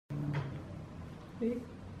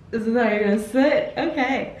This is how you're gonna sit?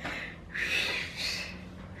 Okay.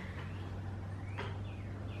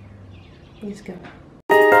 Let's go.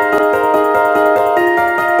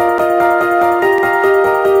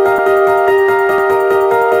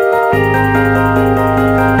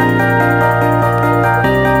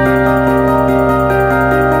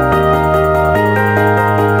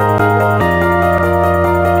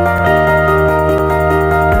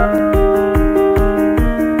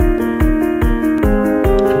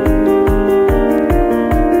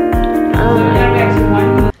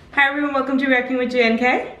 Welcome to Reacting with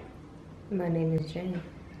JNK. My name is Jane.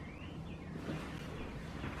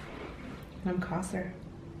 I'm Kosser.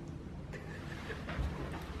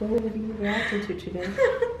 What will you be reacting to today?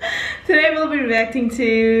 Today we'll be reacting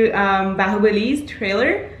to Bahubali's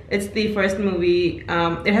trailer. It's the first movie.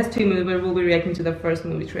 It has two movies, but we'll be reacting to the first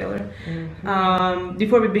movie trailer.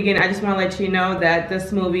 Before we begin, I just want to let you know that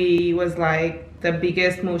this movie was like the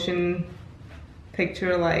biggest motion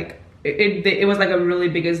picture, like it was like a really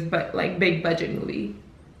big budget movie.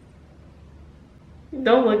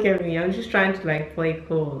 Don't look at me. I'm just trying to like play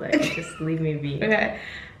cool. Like just leave me be. Okay.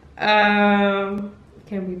 Can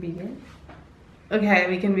we begin? Okay,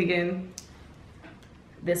 we can begin.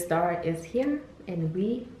 The star is here, and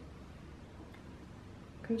we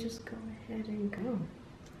can just go ahead and go.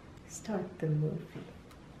 Start the movie.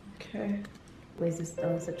 Okay. Wait, is this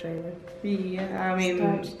the trailer? Yeah, I mean.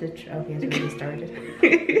 Start the okay, it's already started.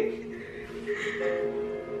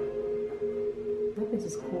 Look, this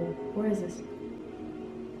is cool. Where is this?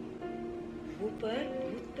 ऊपर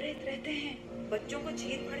भूत प्रेत रहते हैं, बच्चों को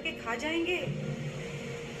चीर फाड़ के खा जाएंगे.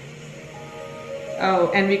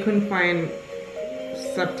 Oh, and we couldn't find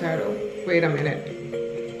subtitle. Wait a minute.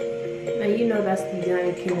 Now you know that's the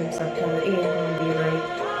United Kingdom subtitle. It ain't gonna be like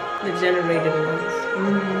the generated ones.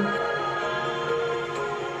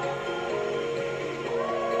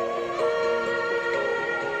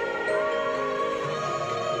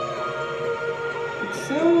 It's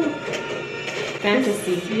so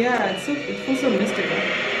Fantasy. Yeah, it feels so mystical.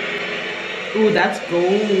 Ooh, that's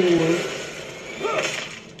gold.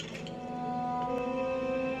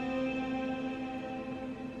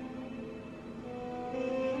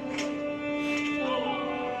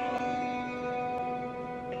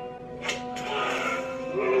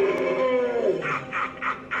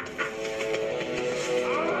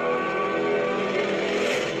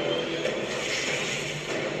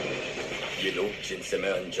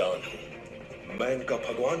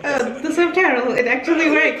 The subtitle, it actually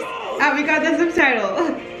works. Ah, we got the subtitle.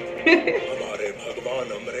 हमारे भगवान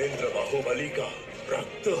अमरेंद्र बाहुबली का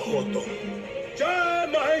रक्त हो तुम. जय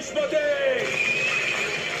Mahishmati.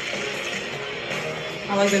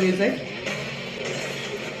 I like the music.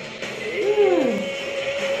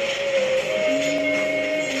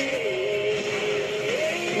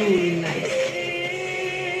 Ooh, nice.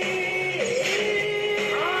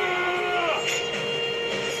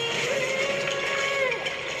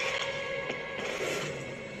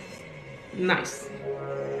 Nice.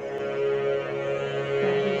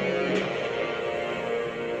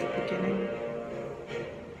 The beginning.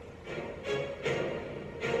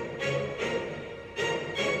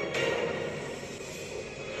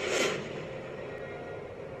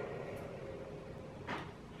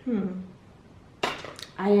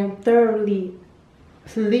 I am thoroughly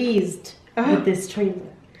pleased with this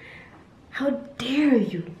trailer. How dare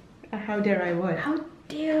you? How dare I what? How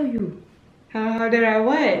dare you? How dare I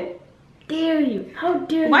what? Dare you? How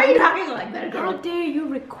dare Why you? are you talking like that, girl? How dare you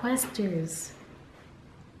requesters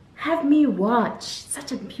have me watch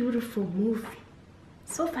such a beautiful movie?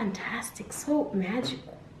 So fantastic, so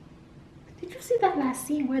magical. Did you see that last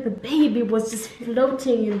scene where the baby was just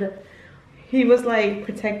floating in the... He was like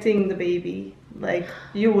protecting the baby. Like,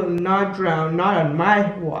 you will not drown, not on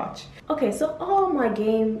my watch. Okay, so all my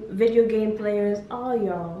video game players, all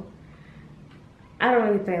y'all, I don't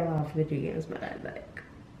really play a lot of video games, but I like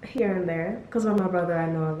here and there, because of my brother I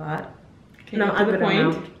know a lot. Okay, no, to the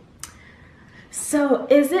point. So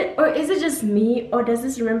is it just me, or does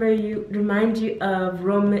this remind you of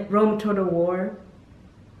Rome Total War?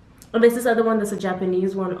 Or there's this other one that's a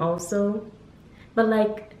Japanese one also, but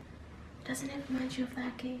like, doesn't it remind you of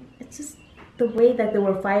that game? It's just the way that they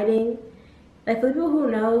were fighting. Like, for the people who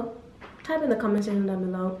know, type in the comment section down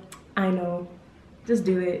below. I know, just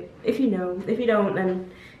do it if you know. If you don't, then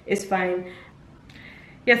it's fine.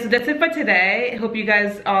 Yeah, so that's it for today. Hope you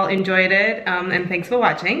guys all enjoyed it, and thanks for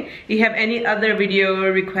watching. If you have any other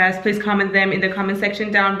video requests, please comment them in the comment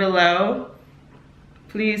section down below.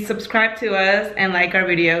 Please subscribe to us and like our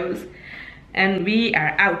videos. And we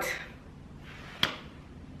are out.